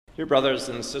Dear brothers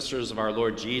and sisters of our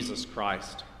Lord Jesus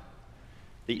Christ,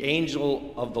 the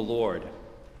angel of the Lord,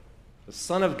 the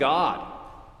Son of God,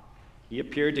 he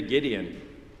appeared to Gideon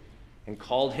and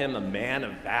called him a man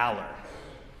of valor,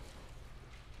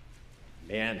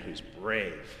 a man who's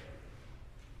brave.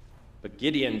 But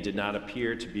Gideon did not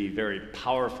appear to be very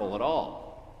powerful at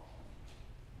all.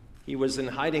 He was in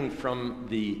hiding from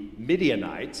the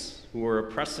Midianites who were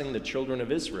oppressing the children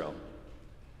of Israel.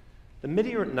 The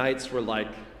Midianites were like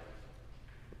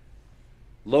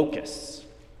locusts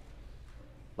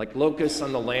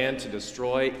on the land to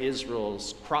destroy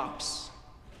Israel's crops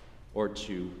or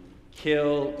to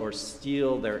kill or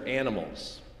steal their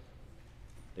animals.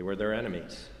 They were their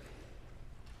enemies.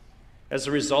 As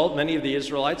a result, many of the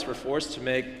Israelites were forced to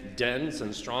make dens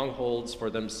and strongholds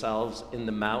for themselves in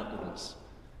the mountains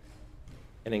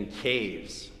and in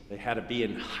caves. They had to be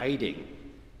in hiding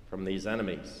from these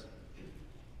enemies.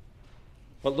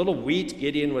 What little wheat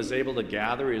Gideon was able to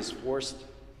gather, he was forced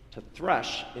to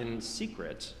thresh in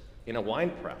secret in a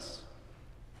winepress.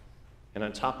 And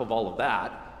on top of all of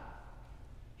that,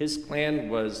 his clan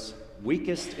was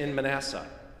weakest in Manasseh.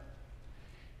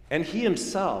 And he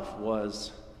himself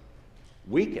was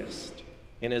weakest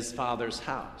in his father's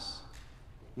house.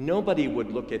 Nobody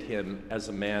would look at him as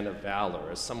a man of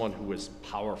valor, as someone who was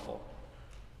powerful.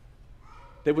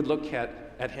 They would look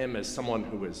at him as someone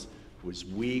who was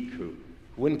weak, who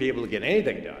wouldn't be able to get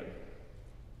anything done.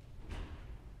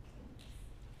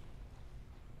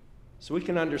 So we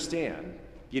can understand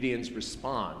Gideon's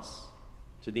response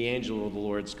to the angel of the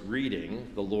Lord's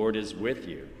greeting, "The Lord is with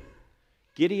you."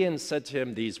 Gideon said to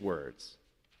him these words,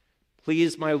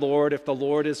 "Please, my Lord, if the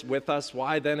Lord is with us,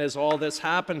 why then has all this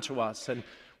happened to us? And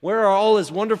where are all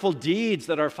his wonderful deeds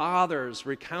that our fathers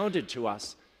recounted to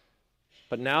us?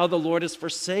 But now the Lord has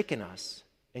forsaken us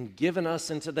and given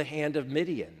us into the hand of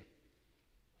Midian."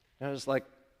 And I was like,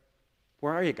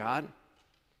 where are you, God?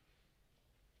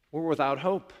 We're without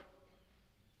hope.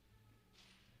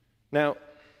 Now,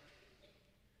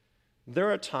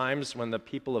 there are times when the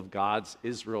people of God's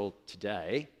Israel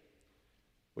today,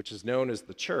 which is known as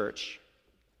the church,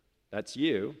 that's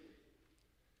you,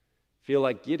 feel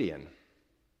like Gideon.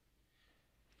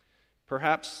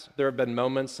 Perhaps there have been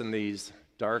moments in these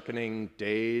darkening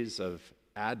days of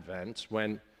Advent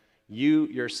when you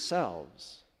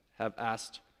yourselves have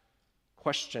asked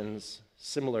questions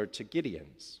similar to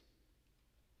Gideon's.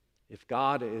 If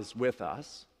God is with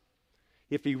us,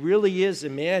 if he really is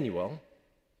Emmanuel,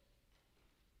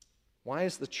 why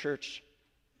is the church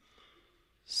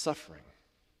suffering,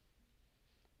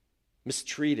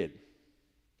 mistreated,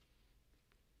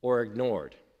 or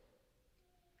ignored?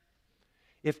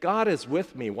 If God is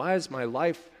with me, why is my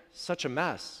life such a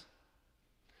mess?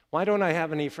 Why don't I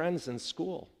have any friends in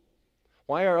school?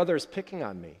 Why are others picking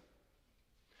on me?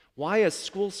 Why is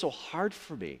school so hard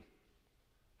for me?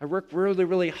 I work really,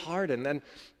 really hard, and then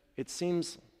it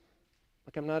seems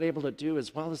like I'm not able to do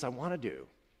as well as I want to do.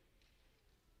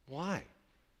 Why?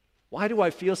 Why do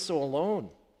I feel so alone?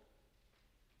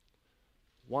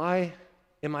 Why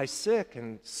am I sick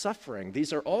and suffering?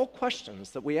 These are all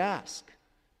questions that we ask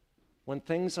when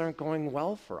things aren't going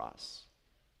well for us.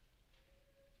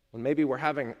 When maybe we're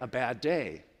having a bad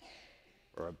day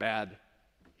or a bad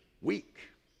week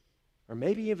or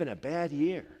maybe even a bad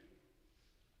year.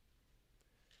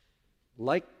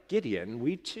 Like Gideon,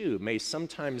 we too may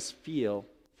sometimes feel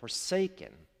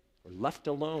forsaken or left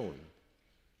alone.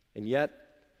 And yet,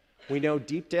 we know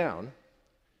deep down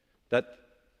that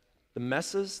the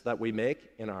messes that we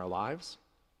make in our lives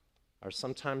are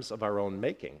sometimes of our own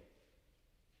making.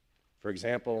 For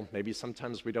example, maybe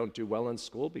sometimes we don't do well in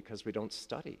school because we don't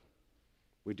study.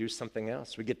 We do something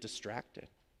else. We get distracted.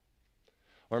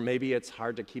 Or maybe it's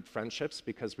hard to keep friendships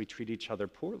because we treat each other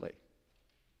poorly.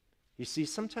 You see,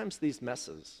 sometimes these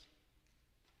messes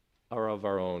are of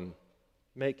our own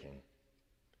making.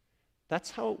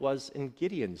 That's how it was in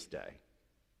Gideon's day.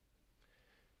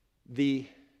 The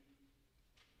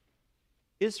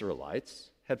Israelites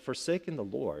had forsaken the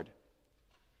Lord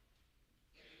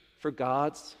for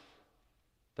gods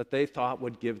that they thought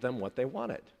would give them what they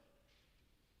wanted,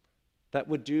 that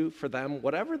would do for them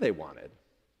whatever they wanted.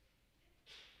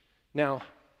 Now,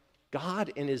 God,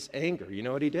 in his anger, you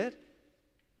know what he did?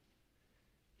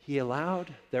 He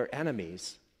allowed their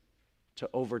enemies to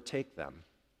overtake them.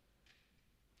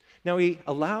 Now, he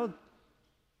allowed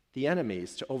the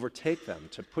enemies to overtake them,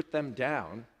 to put them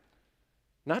down,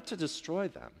 not to destroy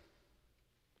them,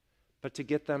 but to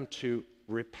get them to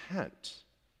repent,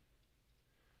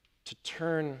 to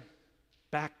turn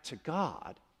back to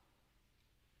God,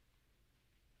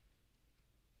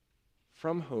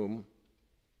 from whom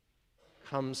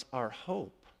comes our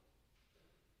hope.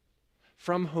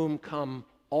 from whom come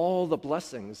all the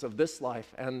blessings of this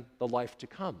life and the life to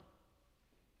come.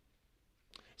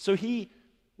 So he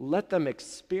let them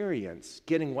experience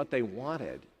getting what they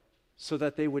wanted so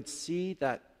that they would see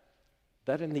that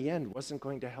in the end wasn't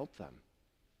going to help them.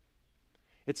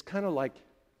 It's kind of like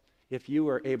if you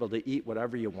were able to eat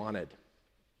whatever you wanted.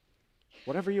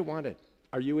 Whatever you wanted.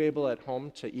 Are you able at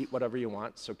home to eat whatever you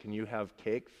want? So can you have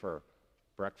cake for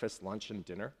breakfast, lunch, and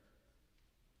dinner?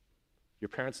 Your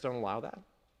parents don't allow that?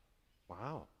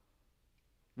 Wow.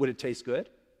 Would it taste good?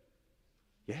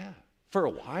 Yeah, for a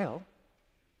while.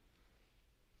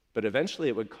 But eventually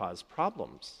it would cause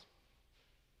problems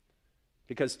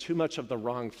because too much of the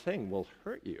wrong thing will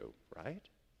hurt you, right?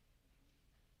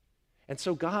 And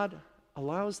so God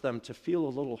allows them to feel a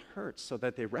little hurt so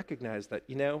that they recognize that,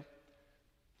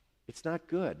 it's not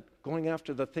good. Going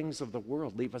after the things of the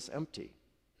world leave us empty.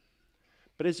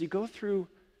 But as you go through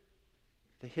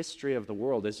the history of the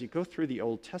world, as you go through the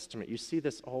Old Testament, you see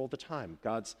this all the time.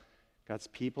 God's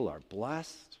people are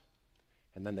blessed,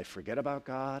 and then they forget about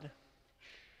God.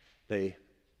 They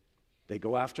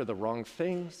go after the wrong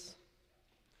things.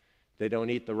 They don't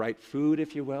eat the right food,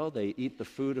 if you will. They eat the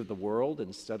food of the world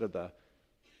instead of the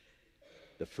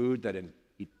food that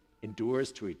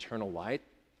endures to eternal life,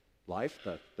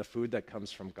 the food that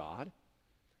comes from God.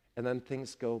 And then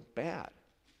things go bad.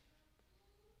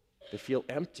 They feel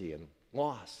empty and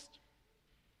lost,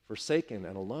 forsaken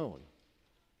and alone.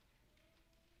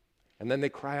 And then they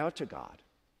cry out to God.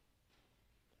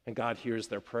 And God hears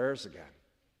their prayers again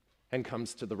and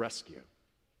comes to the rescue.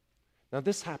 Now,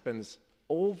 this happens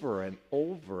over and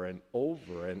over and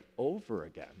over and over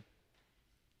again.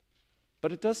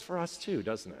 But it does for us too,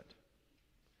 doesn't it?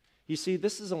 You see,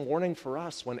 this is a warning for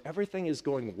us when everything is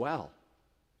going well,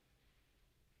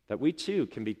 that we too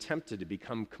can be tempted to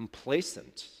become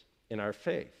complacent in our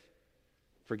faith,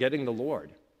 forgetting the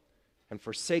Lord and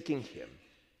forsaking Him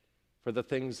for the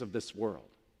things of this world.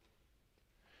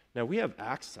 Now, we have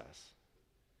access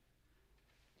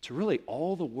to really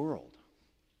all the world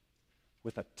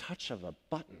with a touch of a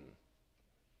button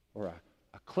or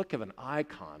a click of an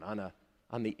icon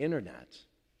on the internet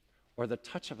or the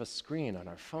touch of a screen on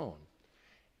our phone.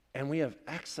 And we have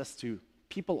access to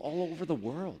people all over the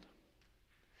world.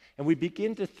 And we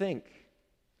begin to think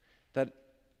that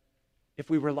if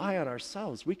we rely on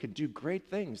ourselves, we could do great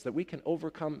things, that we can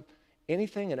overcome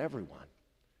anything and everyone.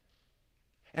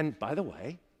 And by the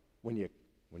way, when you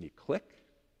click,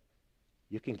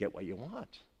 you can get what you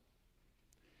want.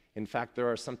 In fact, there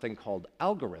are something called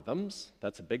algorithms.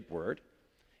 That's a big word.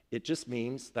 It just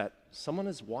means that someone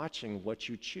is watching what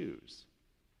you choose.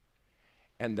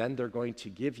 And then they're going to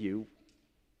give you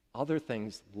other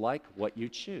things like what you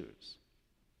choose.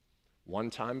 One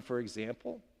time, for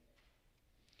example,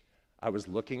 my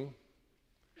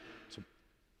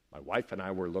wife and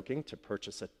I were looking to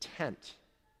purchase a tent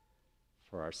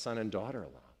for our son and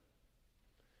daughter-in-law.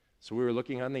 So we were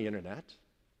looking on the internet,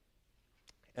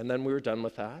 and then we were done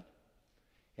with that.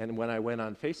 And when I went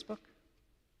on Facebook,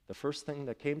 the first thing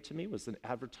that came to me was an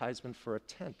advertisement for a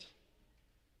tent.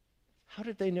 How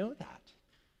did they know that?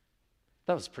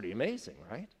 That was pretty amazing,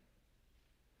 right?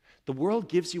 The world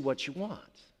gives you what you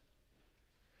want,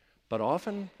 but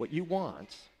often what you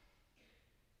want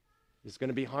is going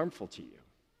to be harmful to you.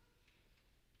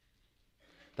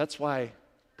 That's why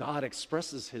God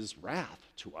expresses His wrath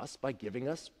to us by giving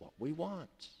us what we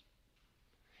want,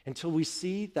 until we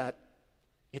see that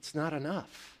it's not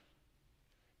enough.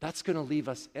 That's going to leave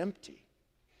us empty.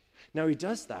 Now, He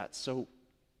does that so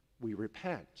we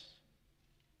repent,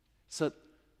 so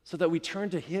that we turn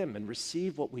to Him and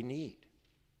receive what we need,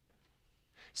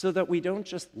 so that we don't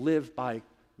just live by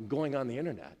going on the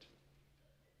internet,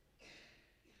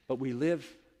 but we live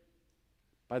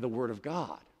by the Word of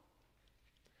God.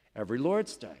 Every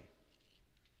Lord's Day,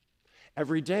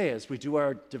 every day as we do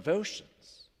our devotions,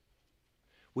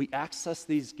 we access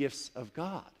these gifts of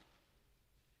God.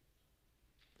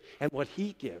 And what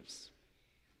He gives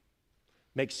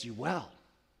makes you well.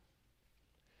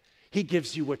 He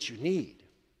gives you what you need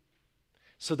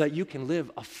so that you can live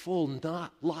a full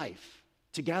life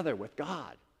together with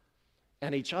God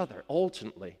and each other,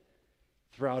 ultimately,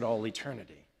 throughout all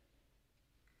eternity.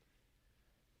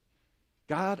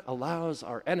 God allows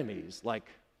our enemies, like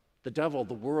the devil,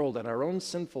 the world, and our own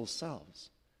sinful selves,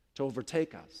 to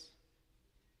overtake us.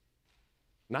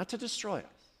 Not to destroy us,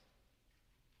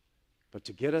 but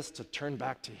to get us to turn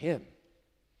back to Him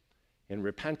in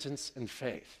repentance and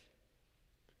faith.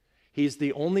 He's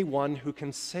the only one who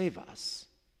can save us.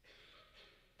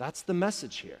 That's the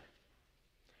message here.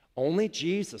 Only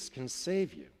Jesus can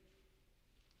save you.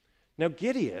 Now,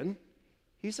 Gideon,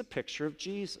 he's a picture of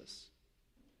Jesus.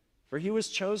 For he was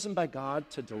chosen by God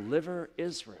to deliver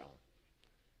Israel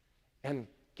and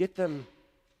get them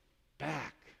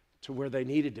back to where they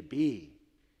needed to be,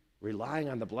 relying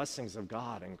on the blessings of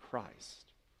God in Christ.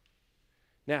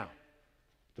 Now,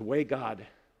 the way God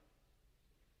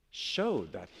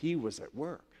showed that he was at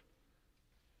work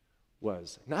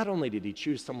was not only did he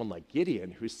choose someone like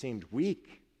Gideon, who seemed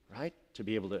weak, right, to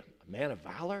be able to, a man of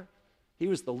valor, he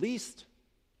was the least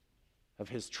of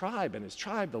his tribe, and his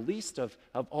tribe the least of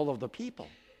all of the people.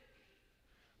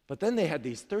 But then they had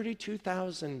these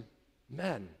 32,000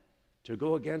 men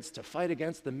to fight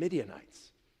against the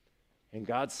Midianites. And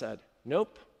God said,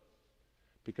 nope,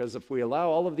 because if we allow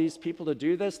all of these people to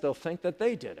do this, they'll think that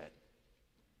they did it.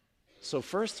 So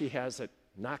first he has it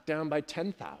knocked down by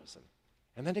 10,000.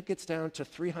 And then it gets down to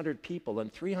 300 people.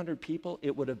 And 300 people,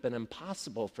 it would have been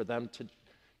impossible for them to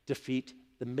defeat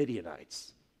the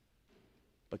Midianites.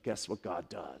 But guess what God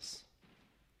does?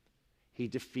 He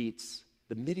defeats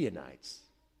the Midianites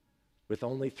with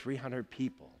only 300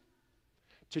 people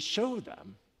to show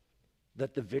them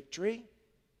that the victory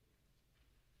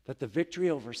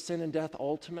over sin and death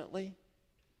ultimately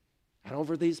and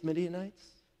over these Midianites,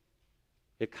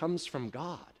 it comes from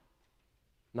God,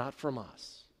 not from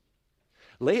us.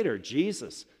 Later,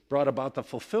 Jesus brought about the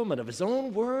fulfillment of his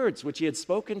own words, which he had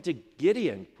spoken to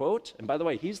Gideon, quote, and by the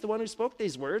way, he's the one who spoke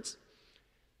these words.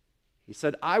 He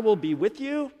said, I will be with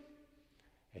you,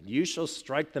 and you shall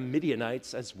strike the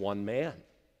Midianites as one man.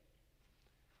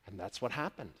 And that's what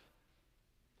happened.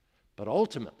 But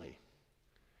ultimately,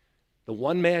 the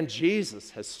one man,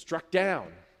 Jesus, has struck down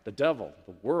the devil,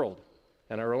 the world,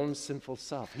 and our own sinful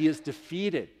self. He has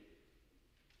defeated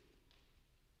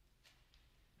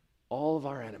all of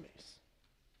our enemies,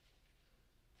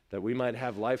 that we might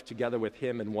have life together with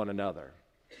him and one another.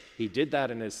 He did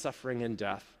that in his suffering and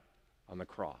death on the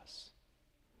cross.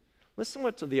 Listen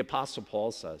what the Apostle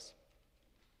Paul says.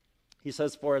 He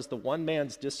says, for as the one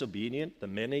man's disobedient, the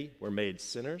many were made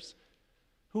sinners.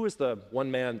 Who was the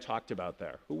one man talked about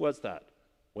there? Who was that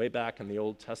way back in the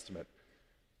Old Testament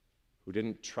who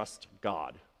didn't trust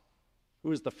God? Who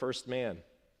was the first man?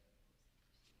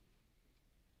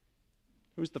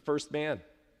 Who's the first man?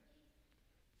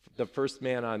 The first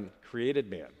man on created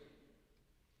man.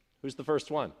 Who's the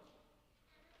first one?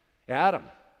 Adam.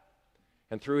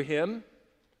 And through him,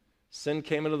 sin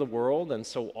came into the world, and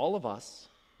so all of us,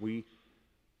 we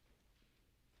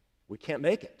can't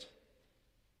make it.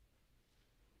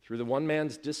 Through the one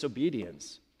man's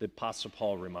disobedience, the Apostle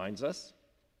Paul reminds us,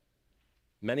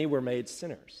 many were made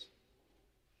sinners.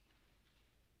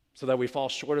 So that we fall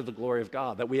short of the glory of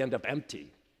God, that we end up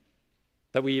empty,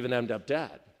 that we even end up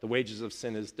dead. The wages of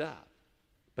sin is death.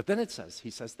 But then he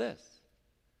says this,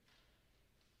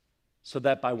 so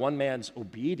that by one man's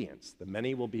obedience, the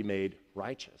many will be made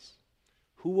righteous.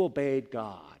 Who obeyed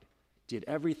God, did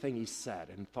everything he said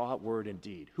in thought, word, and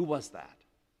deed? Who was that?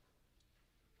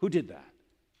 Who did that?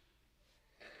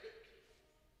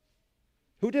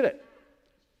 Who did it?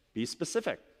 Be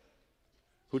specific.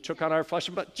 Who took on our flesh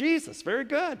and blood? Jesus. Very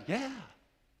good. Yeah.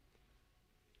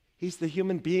 He's the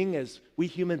human being as we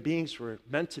human beings were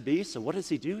meant to be. So what does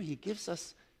he do? He gives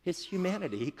us his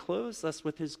humanity. He clothes us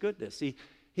with his goodness.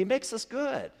 He makes us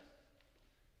good.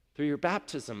 Through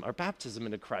our baptism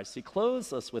into Christ, he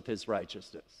clothes us with his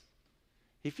righteousness.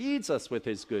 He feeds us with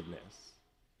his goodness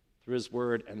through his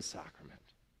word and sacrament.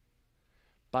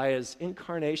 By his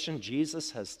incarnation,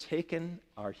 Jesus has taken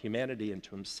our humanity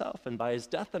into himself, and by his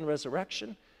death and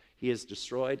resurrection, he has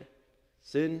destroyed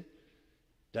sin,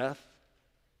 death,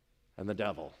 and the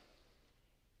devil.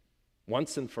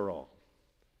 Once and for all.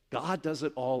 God does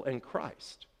it all in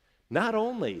Christ. Not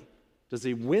only does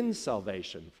he win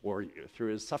salvation for you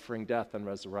through his suffering, death, and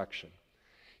resurrection,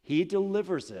 he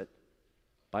delivers it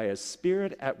by his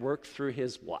Spirit at work through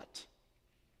his what?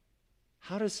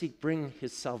 How does he bring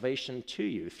his salvation to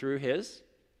you? Through his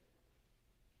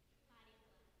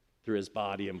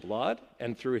body and blood,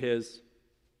 and through his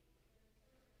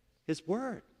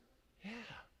word. Yeah.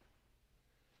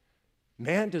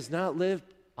 Man does not live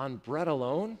on bread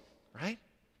alone, right?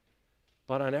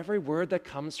 But on every word that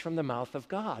comes from the mouth of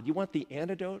God. You want the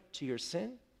antidote to your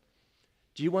sin?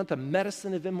 Do you want the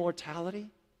medicine of immortality?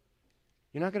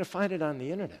 You're not going to find it on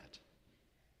the internet.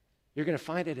 You're going to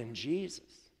find it in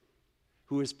Jesus,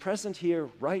 who is present here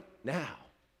right now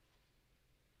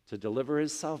to deliver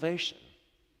his salvation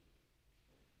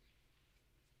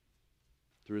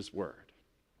through his word.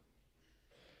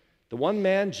 The one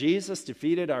man, Jesus,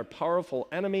 defeated our powerful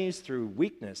enemies through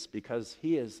weakness because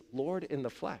he is Lord in the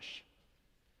flesh.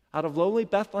 Out of lowly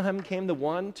Bethlehem came the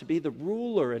one to be the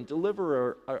ruler and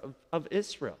deliverer of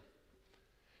Israel.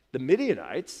 The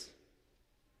Midianites,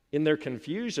 in their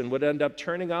confusion, would end up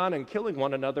turning on and killing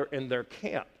one another in their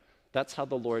camp. That's how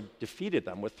the Lord defeated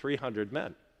them with 300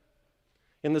 men.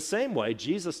 In the same way,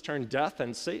 Jesus turned death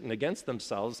and Satan against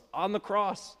themselves on the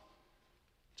cross,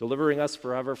 delivering us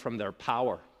forever from their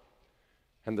power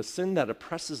and the sin that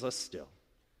oppresses us still.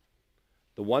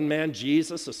 The one man,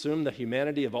 Jesus, assumed the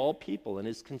humanity of all people in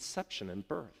his conception and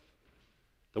birth.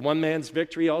 The one man's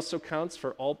victory also counts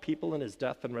for all people in his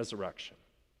death and resurrection.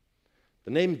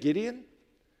 The name Gideon,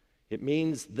 it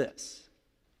means this: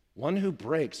 one who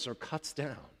breaks or cuts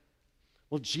down.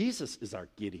 Well, Jesus is our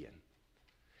Gideon.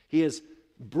 He has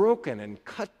broken and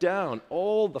cut down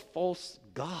all the false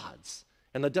gods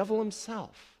and the devil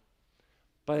himself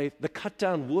by the cut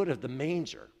down wood of the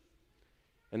manger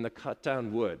and the cut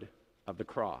down wood of the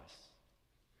cross.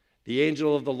 The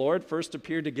angel of the Lord first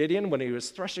appeared to Gideon when he was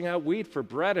threshing out wheat for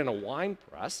bread in a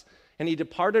winepress, and he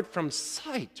departed from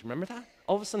sight. Remember that?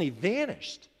 All of a sudden he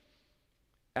vanished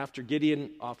after Gideon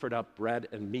offered up bread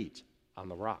and meat on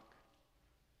the rock.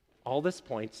 All this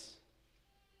points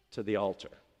to the altar.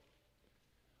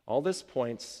 All this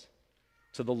points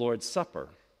to the Lord's Supper,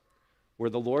 where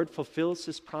the Lord fulfills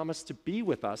his promise to be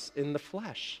with us in the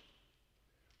flesh,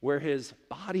 where his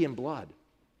body and blood,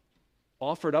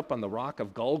 offered up on the rock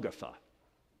of Golgotha,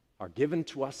 are given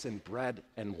to us in bread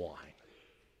and wine.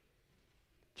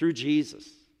 Through Jesus,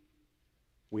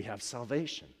 we have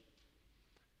salvation.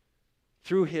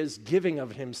 Through his giving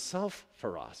of himself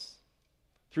for us,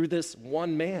 through this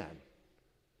one man,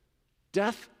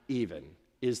 death even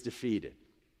is defeated.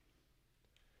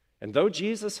 And though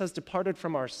Jesus has departed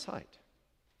from our sight,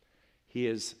 he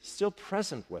is still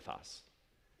present with us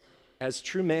as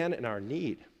true man in our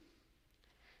need,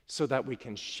 so that we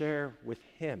can share with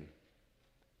him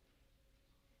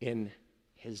in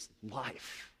his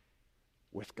life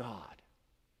with God.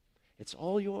 It's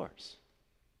all yours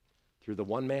through the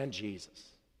one man, Jesus.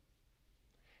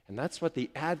 And that's what the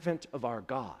advent of our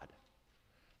God,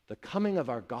 the coming of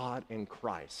our God in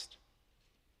Christ,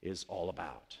 is all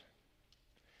about.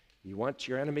 You want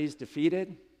your enemies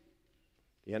defeated?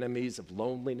 The enemies of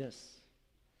loneliness,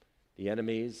 the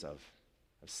enemies of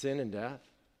sin and death?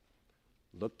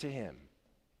 Look to him,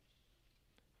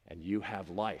 and you have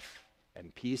life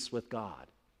and peace with God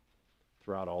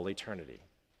throughout all eternity.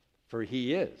 For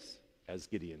he is, as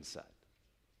Gideon said,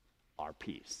 our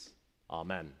peace.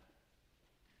 Amen.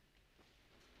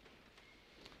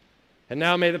 And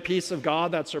now may the peace of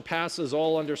God that surpasses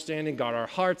all understanding guard our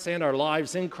hearts and our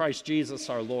lives in Christ Jesus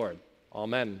our Lord.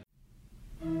 Amen.